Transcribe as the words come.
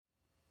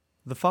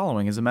The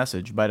following is a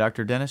message by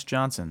Dr. Dennis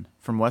Johnson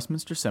from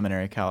Westminster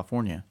Seminary,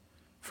 California.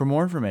 For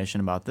more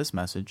information about this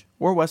message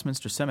or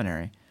Westminster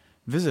Seminary,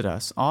 visit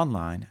us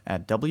online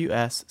at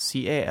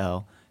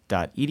wscal.edu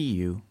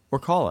or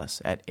call us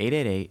at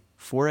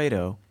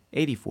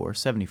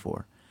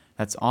 888-480-8474.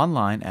 That's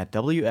online at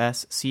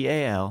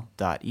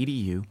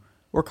wscal.edu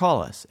or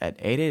call us at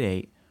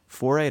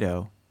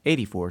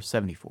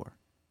 888-480-8474.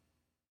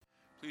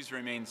 Please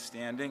remain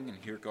standing and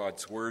hear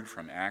God's word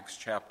from Acts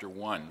chapter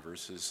 1,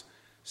 verses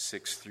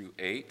 6 through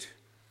 8.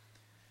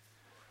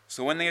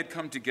 So when they had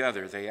come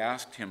together, they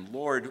asked him,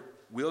 "Lord,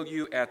 will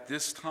you at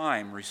this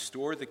time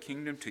restore the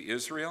kingdom to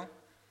Israel?"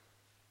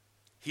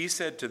 He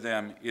said to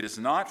them, "It is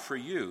not for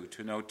you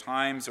to know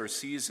times or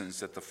seasons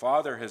that the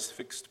Father has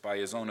fixed by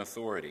his own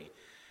authority,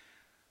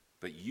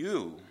 but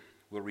you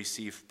will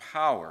receive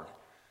power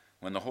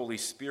when the Holy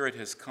Spirit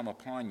has come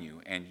upon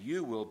you, and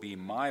you will be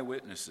my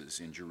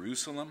witnesses in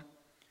Jerusalem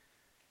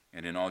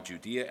and in all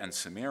Judea and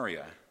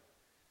Samaria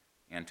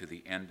and to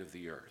the end of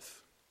the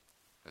earth."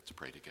 Let's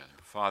pray together.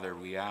 Father,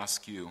 we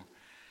ask you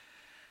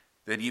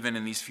that even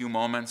in these few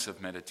moments of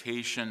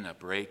meditation, a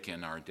break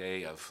in our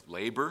day of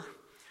labor,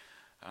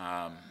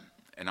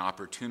 an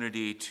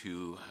opportunity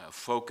to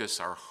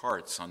focus our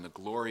hearts on the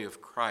glory of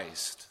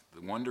Christ,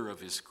 the wonder of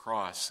his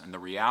cross, and the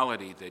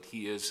reality that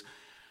he is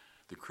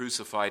the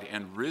crucified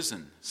and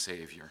risen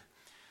Savior,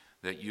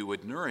 that you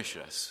would nourish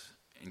us,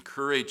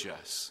 encourage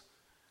us,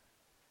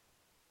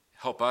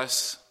 help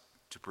us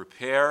to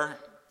prepare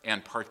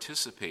and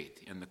participate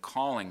in the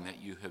calling that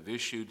you have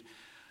issued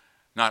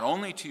not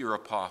only to your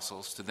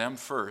apostles, to them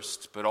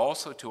first, but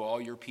also to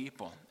all your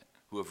people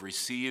who have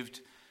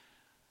received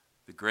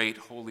the great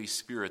Holy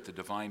Spirit, the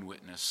divine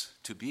witness,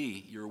 to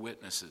be your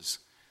witnesses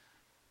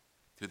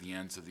to the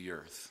ends of the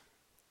earth.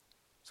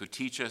 So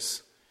teach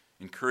us,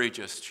 encourage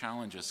us,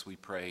 challenge us, we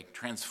pray.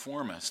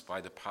 Transform us by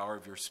the power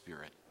of your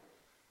Spirit.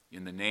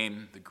 In the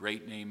name, the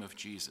great name of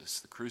Jesus,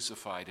 the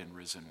crucified and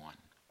risen one.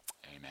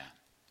 Amen.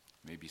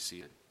 You may be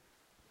seated.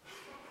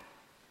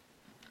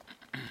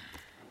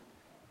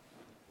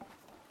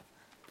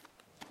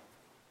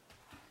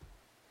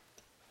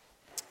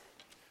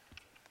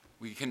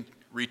 We can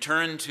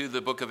return to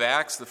the book of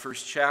Acts, the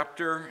first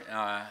chapter,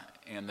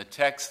 and the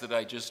text that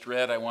I just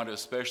read. I want to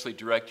especially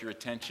direct your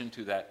attention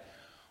to that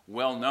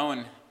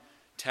well-known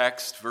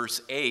text, verse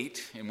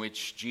 8, in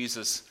which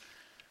Jesus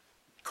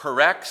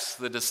corrects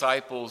the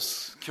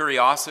disciples'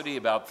 curiosity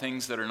about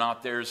things that are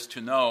not theirs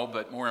to know,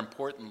 but more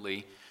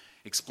importantly,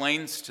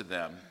 explains to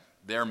them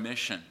their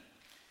mission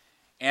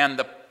and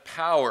the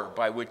power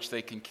by which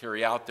they can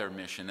carry out their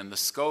mission and the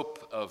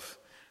scope of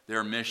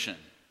their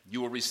mission. You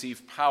will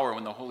receive power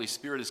when the Holy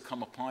Spirit has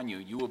come upon you.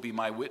 You will be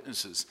my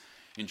witnesses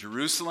in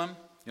Jerusalem,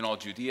 in all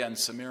Judea and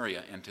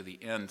Samaria, and to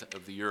the end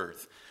of the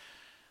earth.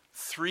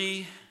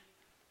 Three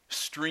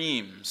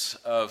streams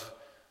of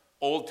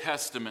Old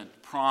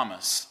Testament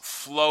promise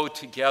flow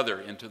together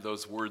into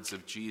those words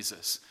of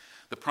Jesus.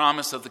 The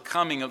promise of the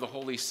coming of the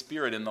Holy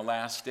Spirit in the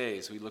last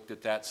days. We looked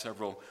at that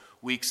several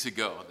weeks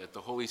ago, that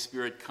the Holy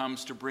Spirit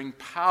comes to bring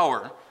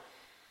power.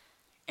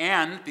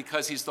 And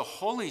because he's the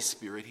Holy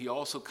Spirit, he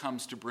also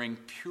comes to bring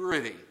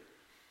purity,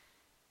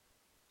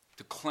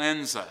 to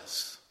cleanse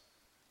us,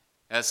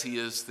 as he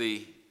is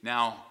the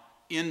now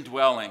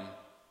indwelling,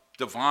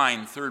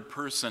 divine third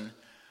person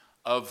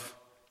of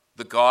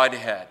the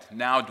Godhead,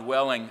 now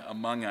dwelling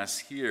among us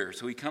here.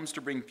 So he comes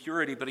to bring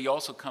purity, but he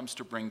also comes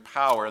to bring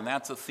power. And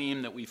that's a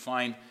theme that we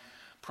find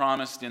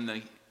promised in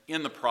the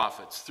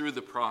prophets, through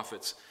the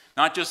prophets.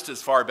 Not just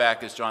as far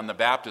back as John the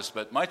Baptist,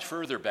 but much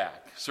further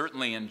back.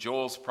 Certainly in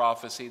Joel's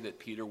prophecy that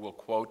Peter will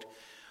quote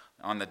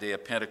on the day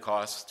of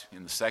Pentecost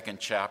in the second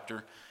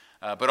chapter,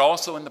 but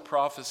also in the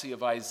prophecy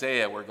of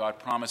Isaiah, where God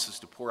promises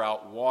to pour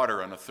out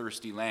water on a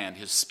thirsty land,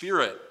 his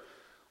Spirit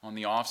on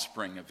the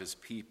offspring of his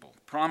people.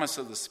 Promise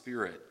of the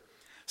Spirit.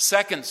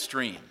 Second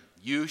stream,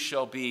 you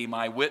shall be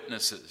my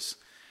witnesses.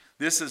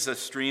 This is a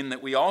stream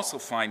that we also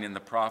find in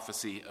the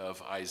prophecy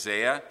of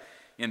Isaiah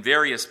in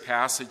various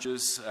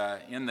passages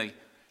in the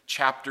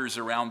chapters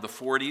around the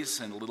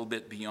 40s and a little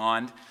bit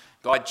beyond.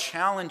 God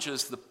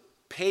challenges the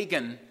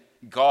pagan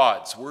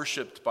gods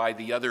worshipped by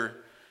the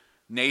other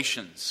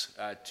nations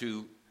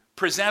to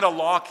present a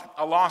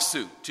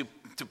lawsuit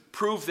to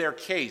prove their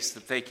case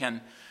that they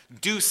can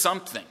do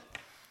something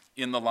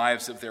in the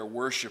lives of their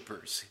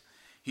worshipers.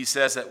 He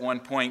says at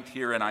one point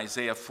here in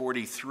Isaiah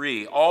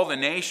 43, "All the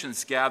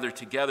nations gather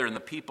together and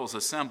the peoples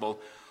assemble.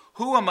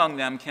 Who among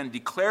them can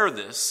declare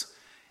this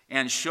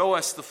and show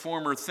us the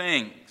former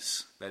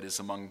things?" That is,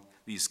 among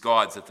these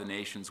gods that the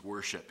nations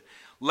worship.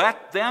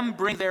 "Let them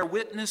bring their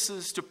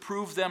witnesses to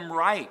prove them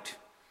right,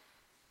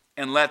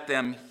 and let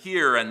them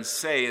hear and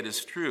say it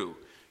is true.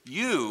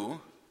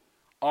 You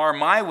are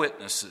my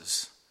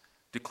witnesses,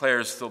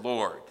 declares the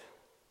Lord."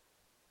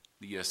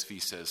 The ESV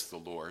says the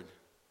Lord.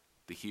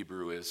 The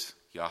Hebrew is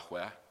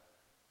Yahweh.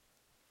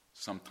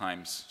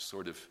 Sometimes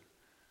sort of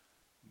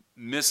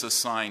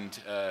misassigned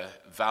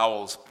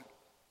vowels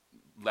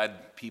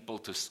led people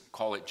to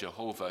call it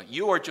Jehovah.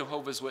 You are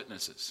Jehovah's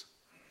Witnesses,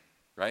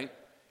 right?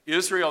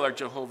 Israel are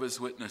Jehovah's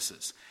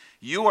witnesses.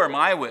 You are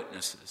my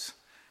witnesses,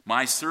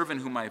 my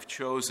servant whom I have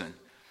chosen,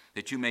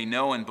 that you may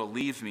know and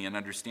believe me and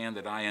understand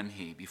that I am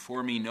he.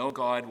 Before me no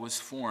God was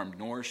formed,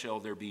 nor shall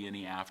there be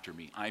any after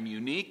me. I'm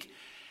unique,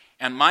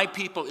 and my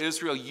people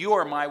Israel, you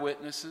are my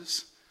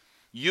witnesses.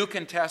 You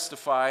can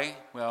testify.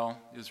 Well,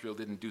 Israel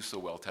didn't do so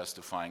well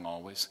testifying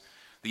always.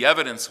 The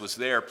evidence was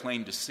there,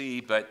 plain to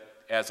see,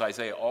 but as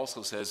Isaiah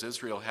also says,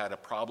 Israel had a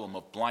problem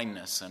of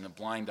blindness, and a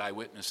blind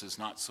eyewitness is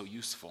not so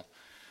useful.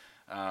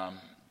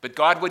 But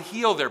God would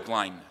heal their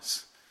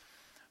blindness.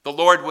 The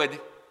Lord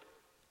would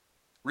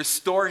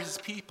restore his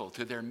people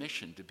to their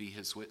mission to be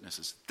his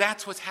witnesses.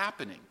 That's what's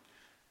happening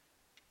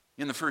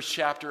in the first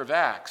chapter of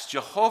Acts.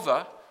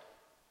 Jehovah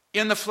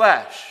in the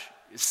flesh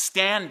is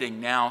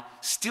standing now,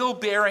 still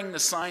bearing the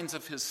signs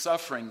of his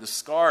suffering, the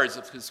scars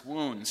of his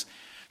wounds.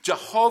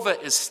 Jehovah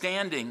is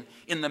standing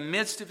in the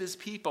midst of his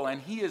people,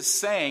 and he is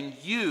saying,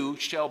 you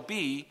shall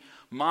be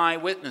my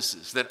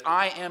witnesses, that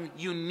I am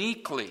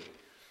uniquely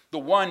the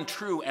one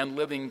true and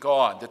living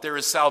God, that there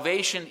is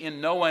salvation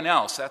in no one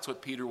else. That's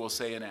what Peter will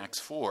say in Acts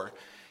 4.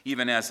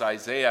 Even as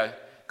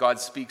God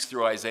speaks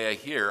through Isaiah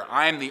here,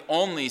 I am the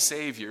only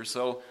Savior,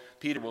 so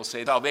Peter will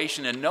say,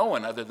 salvation in no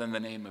one other than the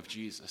name of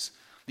Jesus.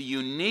 The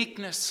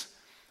uniqueness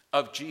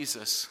of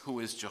Jesus, who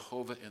is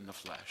Jehovah in the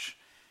flesh.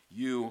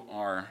 You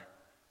are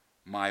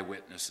my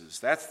witnesses.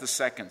 That's the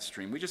second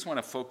stream. We just want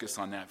to focus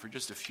on that for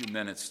just a few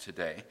minutes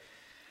today.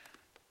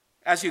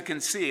 As you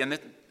can see, and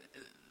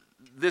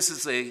this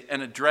is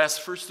an address,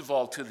 first of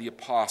all, to the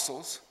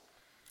apostles,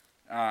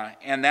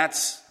 and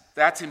that's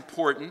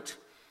important.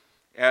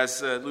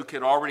 As Luke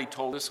had already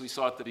told us, we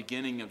saw at the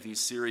beginning of these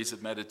series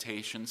of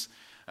meditations,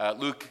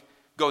 Luke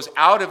goes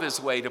out of his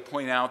way to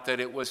point out that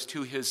it was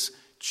to his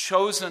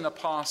chosen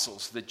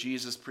apostles that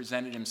Jesus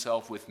presented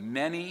himself with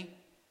many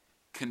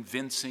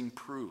convincing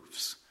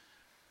proofs,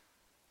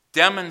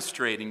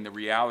 demonstrating the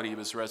reality of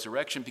his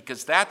resurrection,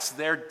 because that's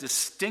their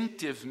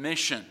distinctive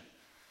mission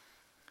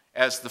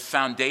as the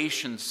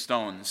foundation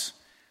stones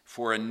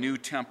for a new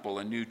temple,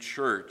 a new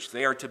church.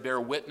 They are to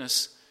bear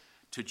witness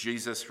to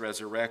Jesus'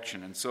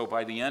 resurrection. And so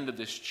by the end of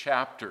this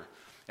chapter,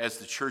 as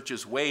the church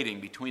is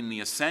waiting between the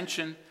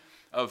ascension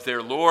of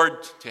their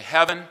Lord to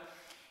heaven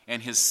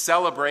and his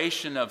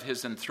celebration of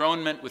his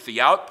enthronement with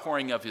the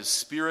outpouring of his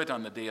Spirit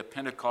on the day of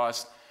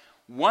Pentecost,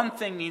 one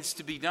thing needs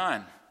to be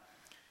done.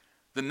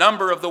 The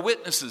number of the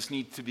witnesses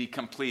need to be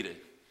completed.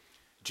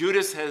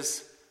 Judas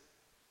has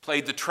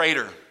played the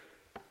traitor,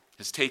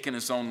 has taken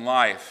his own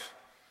life.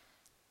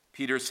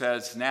 Peter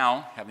says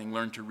now, having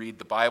learned to read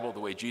the Bible the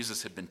way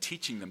Jesus had been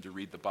teaching them to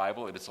read the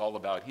Bible, and it's all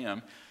about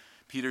him,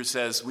 Peter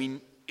says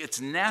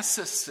it's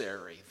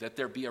necessary that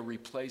there be a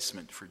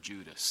replacement for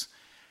Judas.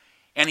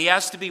 And he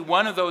has to be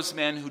one of those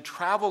men who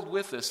traveled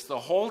with us the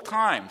whole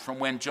time, from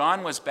when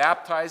John was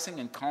baptizing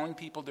and calling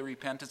people to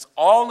repentance,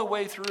 all the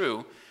way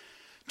through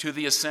to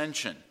the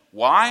ascension.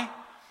 Why?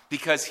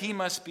 Because he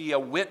must be a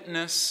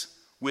witness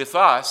with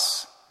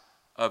us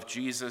of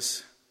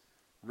Jesus'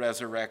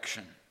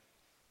 resurrection.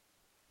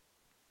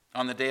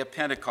 On the day of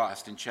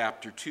Pentecost in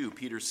chapter 2,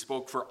 Peter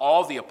spoke for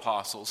all the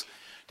apostles,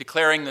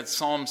 declaring that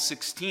Psalm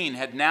 16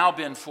 had now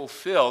been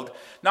fulfilled,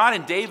 not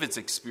in David's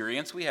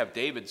experience, we have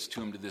David's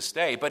tomb to this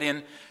day, but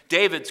in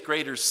David's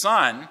greater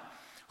son,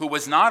 who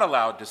was not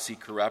allowed to see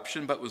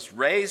corruption, but was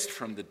raised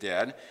from the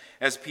dead.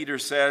 As Peter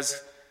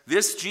says,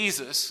 this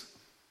Jesus,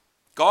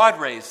 God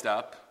raised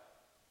up,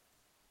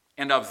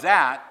 and of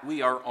that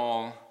we are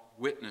all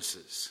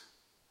witnesses.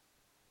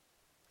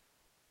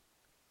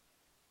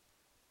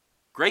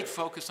 Great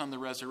focus on the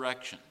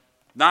resurrection,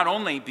 not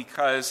only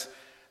because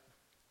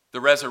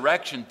the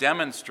resurrection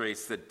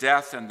demonstrates that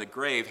death and the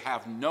grave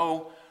have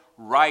no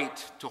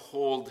right to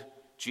hold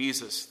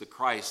Jesus, the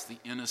Christ, the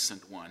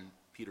innocent one.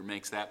 Peter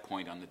makes that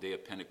point on the day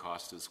of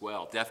Pentecost as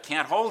well. Death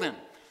can't hold him.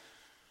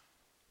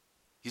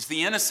 He's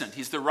the innocent.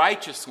 He's the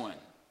righteous one.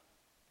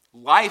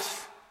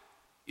 Life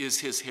is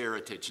his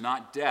heritage,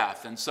 not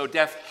death. And so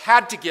death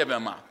had to give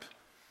him up.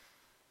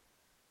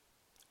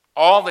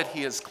 All that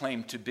he has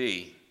claimed to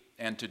be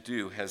and to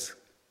do has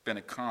been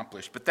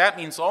accomplished. But that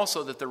means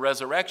also that the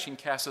resurrection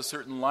casts a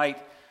certain light,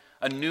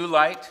 a new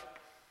light,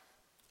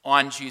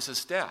 on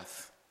Jesus'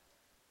 death.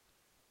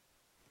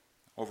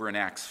 Over in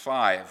Acts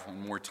 5,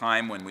 one more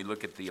time, when we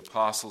look at the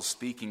apostles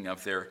speaking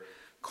of their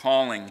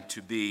calling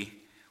to be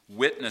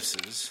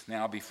witnesses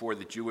now before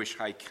the Jewish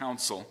high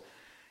council,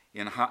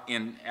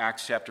 in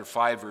Acts chapter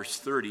 5, verse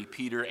 30,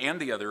 Peter and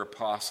the other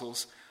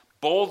apostles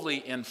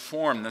boldly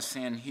inform the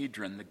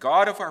Sanhedrin, the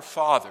God of our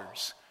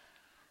fathers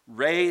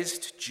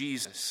raised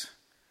Jesus,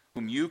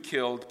 whom you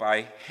killed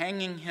by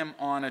hanging him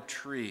on a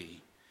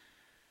tree.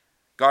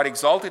 God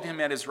exalted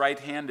him at his right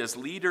hand as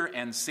leader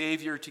and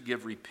Savior to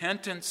give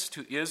repentance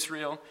to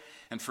Israel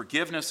and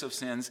forgiveness of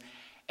sins.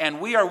 And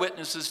we are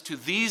witnesses to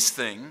these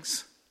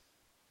things,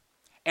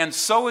 and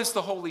so is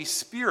the Holy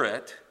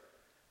Spirit,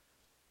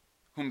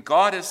 whom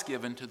God has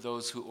given to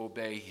those who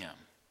obey him.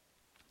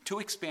 Two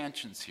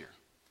expansions here.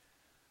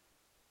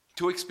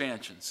 Two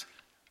expansions.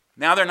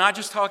 Now they're not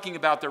just talking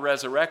about the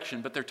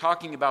resurrection, but they're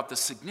talking about the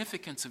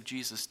significance of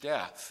Jesus'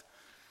 death.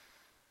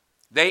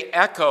 They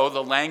echo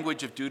the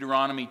language of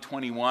Deuteronomy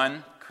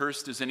 21.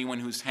 Cursed is anyone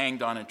who's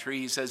hanged on a tree.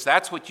 He says,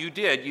 that's what you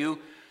did. You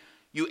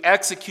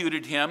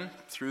executed him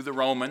through the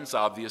Romans,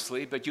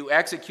 obviously, but you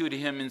executed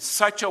him in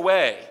such a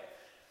way,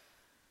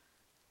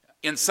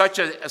 in such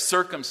a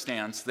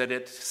circumstance that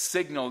it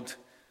signaled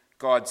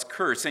God's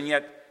curse. And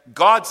yet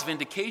God's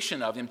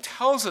vindication of him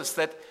tells us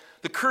that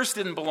the curse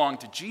didn't belong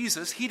to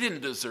Jesus. He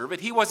didn't deserve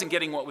it. He wasn't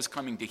getting what was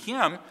coming to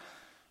him.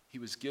 He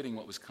was getting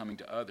what was coming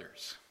to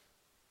others.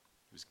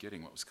 He was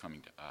getting what was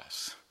coming to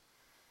us.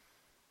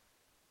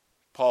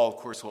 Paul, of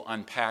course, will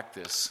unpack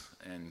this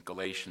in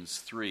Galatians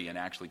 3 and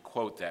actually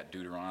quote that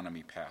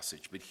Deuteronomy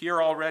passage. But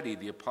here already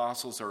the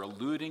apostles are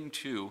alluding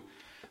to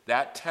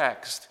that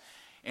text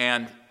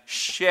and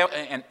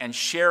sharing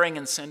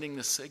and sending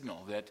the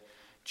signal that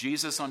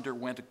Jesus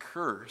underwent a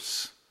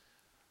curse,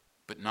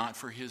 but not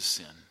for his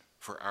sin,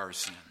 for our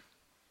sin.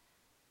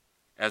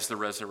 As the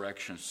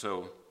resurrection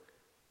so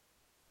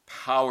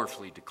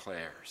powerfully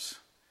declares.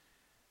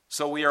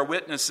 So we are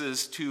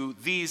witnesses to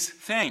these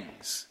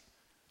things.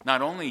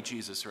 Not only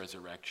Jesus'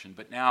 resurrection,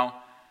 but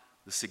now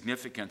the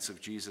significance of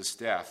Jesus'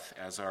 death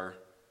as our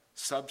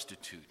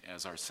substitute,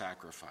 as our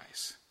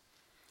sacrifice.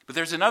 But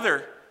there's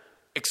another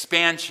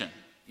expansion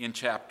in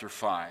chapter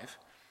 5,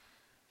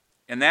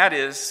 and that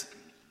is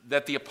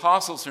that the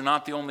apostles are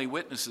not the only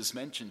witnesses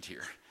mentioned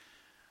here.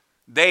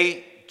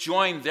 They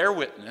join their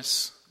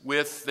witness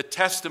with the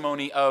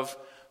testimony of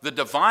the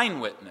divine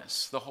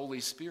witness, the Holy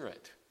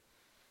Spirit.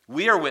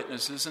 We are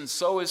witnesses, and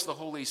so is the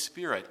Holy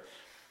Spirit.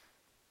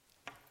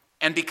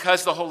 And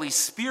because the Holy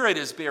Spirit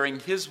is bearing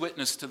his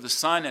witness to the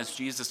Son, as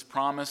Jesus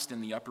promised in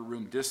the Upper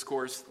Room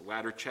Discourse, the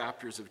latter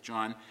chapters of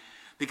John,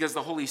 because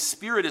the Holy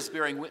Spirit is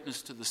bearing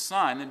witness to the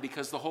Son, and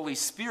because the Holy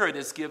Spirit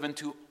is given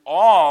to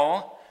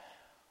all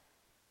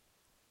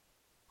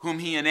whom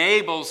he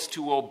enables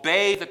to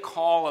obey the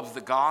call of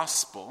the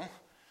gospel,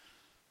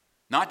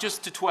 not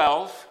just to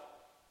 12,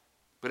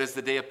 but as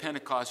the day of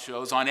Pentecost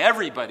shows, on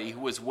everybody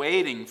who was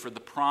waiting for the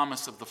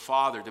promise of the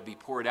Father to be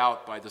poured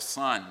out by the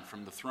Son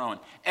from the throne.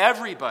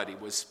 Everybody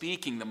was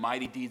speaking the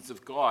mighty deeds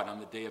of God on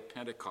the day of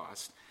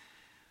Pentecost.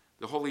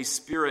 The Holy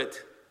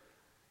Spirit,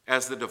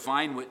 as the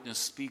divine witness,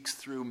 speaks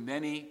through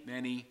many,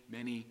 many,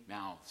 many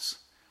mouths,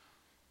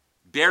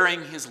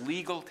 bearing his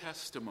legal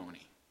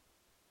testimony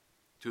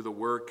to the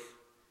work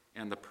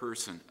and the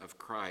person of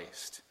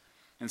Christ.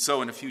 And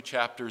so in a few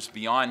chapters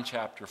beyond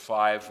chapter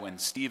 5, when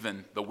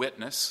Stephen, the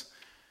witness,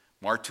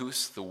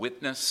 Martus, the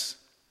witness,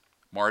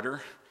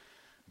 martyr,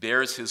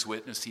 bears his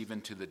witness even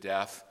to the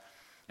death,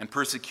 and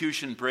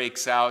persecution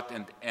breaks out,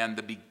 and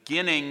the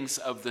beginnings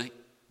of the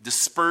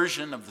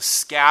dispersion, of the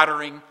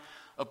scattering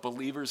of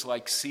believers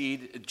like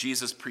seed,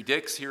 Jesus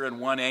predicts here in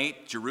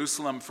 1:8,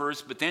 Jerusalem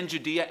first, but then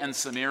Judea and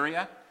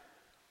Samaria,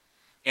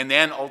 and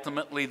then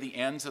ultimately the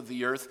ends of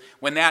the earth.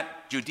 When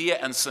that Judea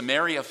and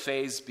Samaria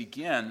phase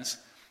begins,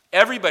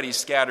 everybody's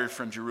scattered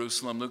from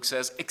Jerusalem, Luke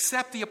says,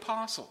 except the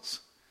apostles.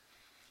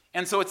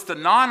 And so it's the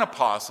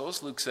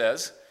non-apostles, Luke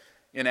says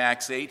in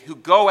Acts 8, who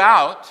go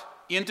out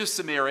into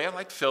Samaria,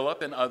 like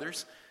Philip and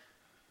others,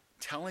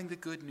 telling the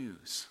good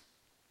news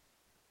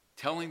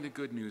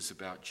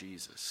about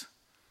Jesus.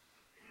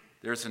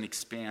 There's an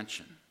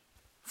expansion.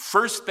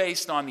 First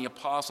based on the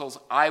apostles'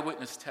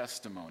 eyewitness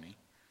testimony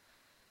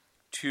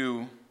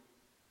to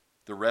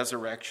the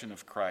resurrection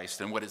of Christ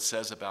and what it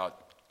says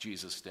about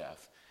Jesus'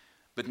 death.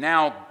 But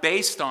now,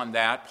 based on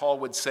that, Paul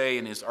would say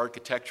in his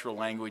architectural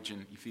language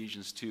in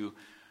Ephesians 2,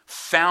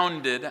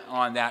 founded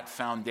on that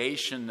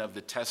foundation of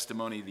the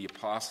testimony of the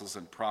apostles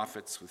and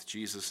prophets with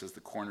Jesus as the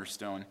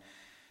cornerstone,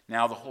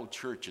 now the whole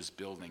church is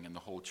building and the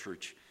whole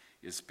church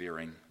is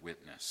bearing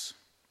witness.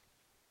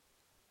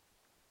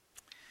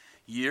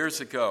 Years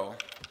ago,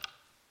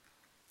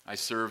 I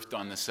served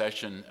on the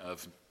session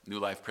of New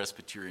Life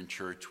Presbyterian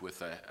Church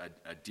with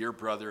a dear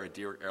brother, a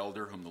dear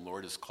elder whom the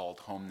Lord has called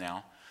home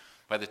now.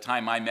 By the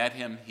time I met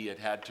him, he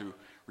had to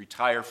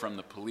retire from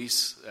the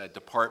police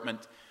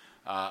department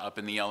up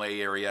in the LA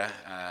area,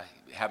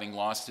 having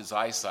lost his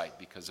eyesight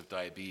because of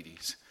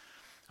diabetes.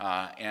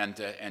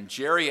 And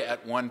Jerry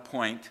at one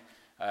point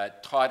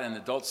taught an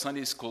adult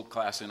Sunday school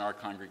class in our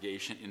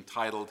congregation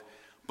entitled,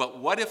 "But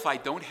What If I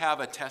Don't Have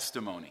a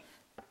Testimony?"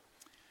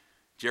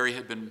 Jerry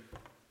had been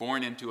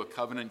born into a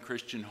covenant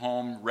Christian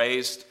home,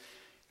 raised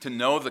to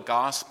know the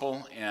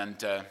gospel,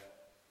 and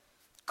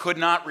could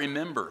not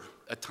remember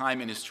a time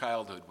in his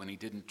childhood when he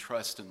didn't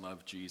trust and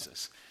love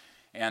Jesus.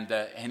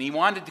 And he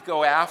wanted to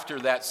go after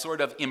that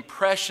sort of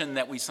impression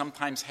that we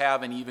sometimes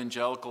have in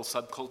evangelical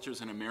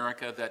subcultures in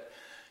America, that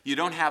you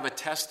don't have a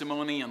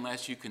testimony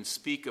unless you can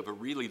speak of a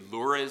really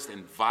lurid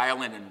and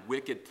violent and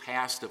wicked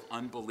past of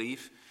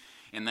unbelief,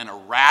 and then a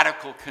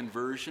radical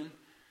conversion.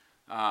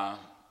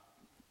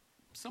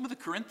 Some of the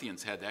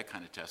Corinthians had that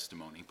kind of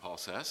testimony, Paul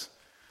says.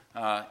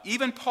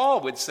 Even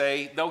Paul would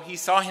say, though he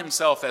saw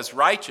himself as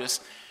righteous,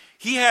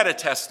 he had a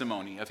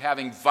testimony of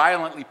having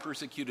violently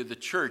persecuted the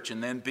church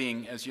and then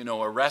being, as you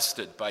know,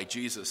 arrested by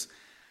Jesus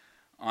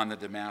on the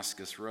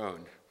Damascus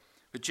Road.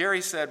 But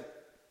Jerry said,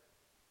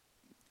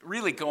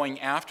 really going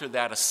after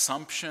that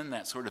assumption,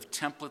 that sort of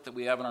template that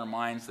we have in our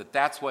minds, that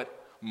that's what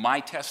my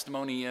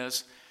testimony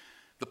is.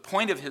 The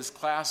point of his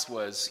class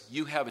was,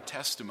 you have a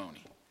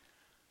testimony,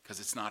 because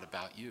it's not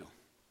about you.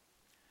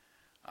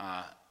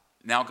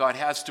 Now God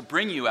has to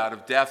bring you out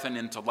of death and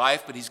into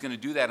life, but he's going to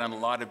do that in a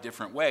lot of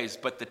different ways.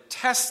 But the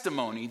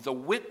testimony, the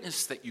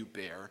witness that you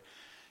bear,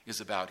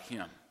 is about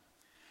him.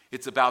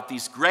 It's about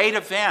these great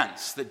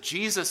events that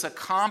Jesus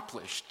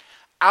accomplished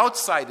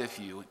outside of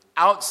you,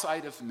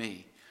 outside of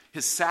me,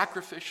 his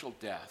sacrificial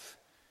death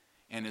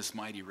and his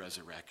mighty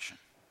resurrection.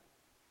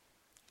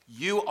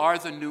 You are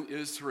the new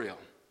Israel.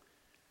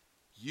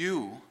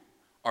 You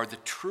are the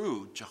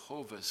true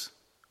Jehovah's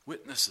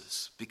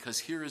witnesses, because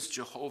here is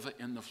Jehovah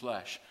in the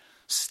flesh,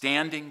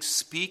 standing,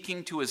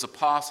 speaking to his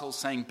apostles,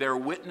 saying, bear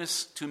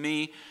witness to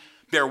me,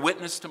 bear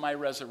witness to my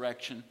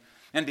resurrection.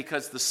 And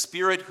because the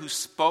Spirit who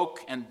spoke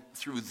and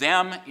through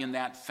them in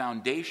that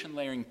foundation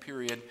layering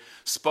period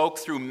spoke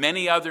through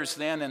many others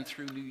then and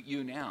through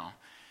you now,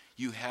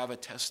 you have a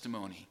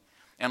testimony.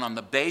 And on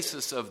the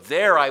basis of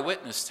their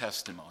eyewitness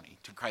testimony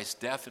to Christ's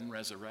death and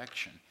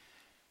resurrection,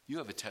 you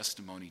have a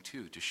testimony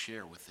too to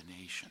share with the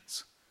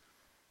nations.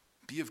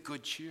 Be of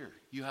good cheer.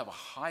 You have a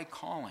high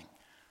calling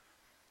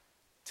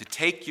to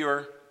take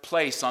your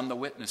place on the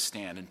witness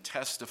stand and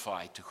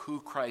testify to who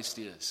Christ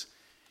is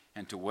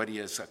and to what he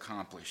has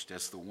accomplished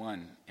as the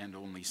one and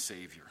only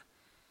Savior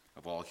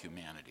of all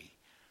humanity.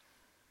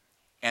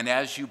 And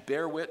as you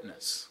bear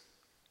witness,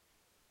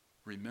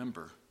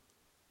 remember,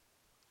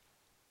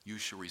 you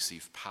shall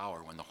receive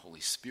power when the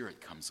Holy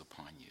Spirit comes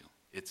upon you.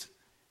 It's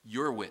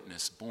your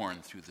witness born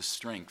through the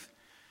strength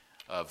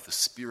of the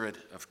Spirit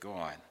of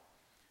God,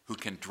 who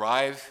can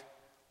drive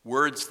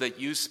words that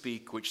you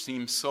speak, which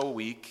seem so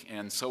weak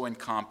and so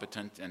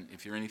incompetent. And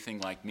if you're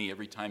anything like me,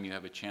 every time you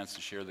have a chance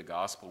to share the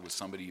gospel with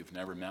somebody you've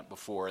never met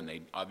before, and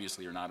they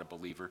obviously are not a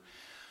believer,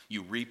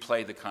 you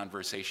replay the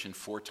conversation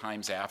 4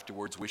 times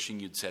afterwards, wishing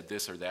you'd said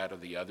this or that or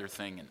the other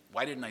thing. And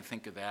why didn't I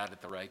think of that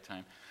at the right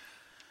time?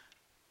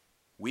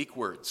 Weak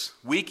words,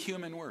 weak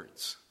human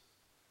words.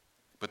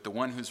 But the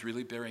one who's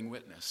really bearing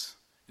witness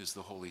is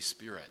the Holy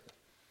Spirit.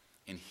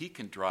 And he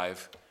can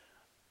drive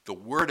the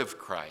word of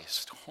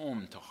Christ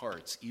home to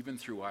hearts, even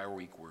through our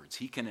weak words.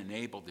 He can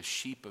enable the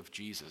sheep of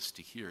Jesus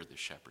to hear the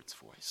shepherd's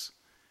voice.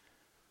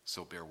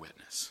 So bear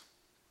witness.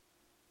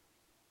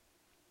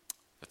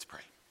 Let's pray.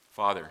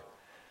 Father,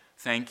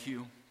 thank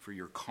you for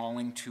your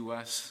calling to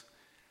us,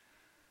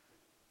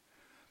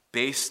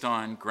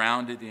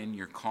 grounded in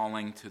your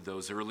calling to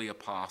those early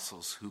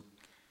apostles who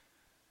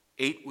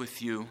ate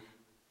with you,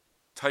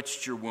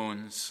 touched your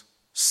wounds,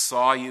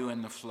 saw you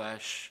in the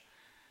flesh,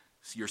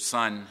 your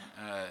Son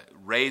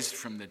raised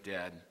from the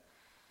dead.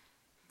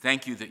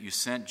 Thank you that you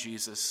sent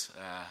Jesus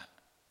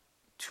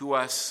to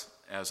us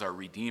as our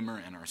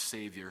Redeemer and our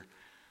Savior,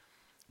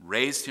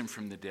 raised him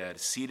from the dead,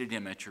 seated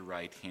him at your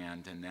right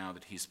hand, and now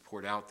that he's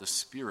poured out the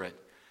Spirit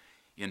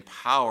in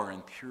power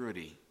and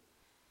purity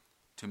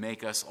to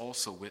make us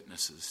also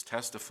witnesses,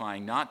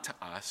 testifying not to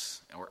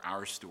us or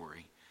our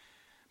story,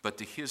 but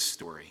to his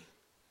story,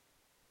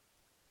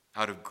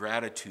 out of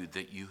gratitude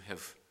that you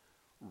have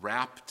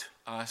wrapped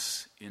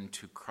us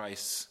into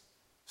Christ's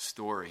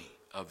story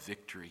of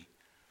victory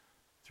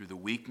through the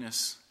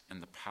weakness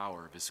and the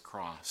power of his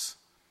cross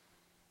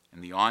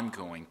and the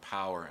ongoing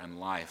power and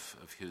life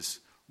of his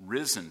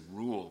risen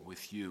rule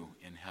with you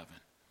in heaven.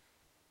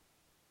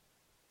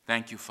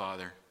 Thank you,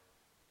 Father.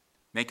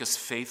 Make us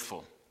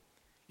faithful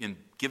in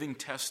giving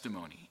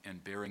testimony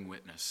and bearing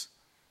witness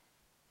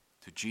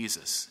to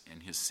Jesus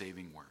and his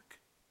saving work.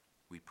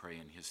 We pray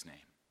in his name.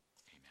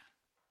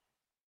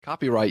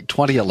 Copyright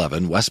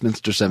 2011,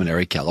 Westminster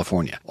Seminary,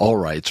 California. All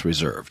rights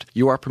reserved.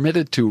 You are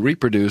permitted to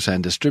reproduce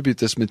and distribute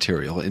this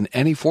material in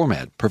any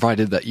format,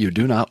 provided that you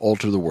do not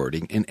alter the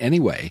wording in any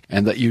way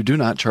and that you do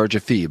not charge a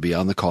fee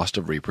beyond the cost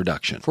of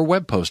reproduction. For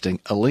web posting,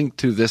 a link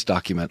to this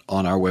document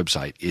on our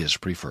website is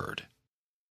preferred.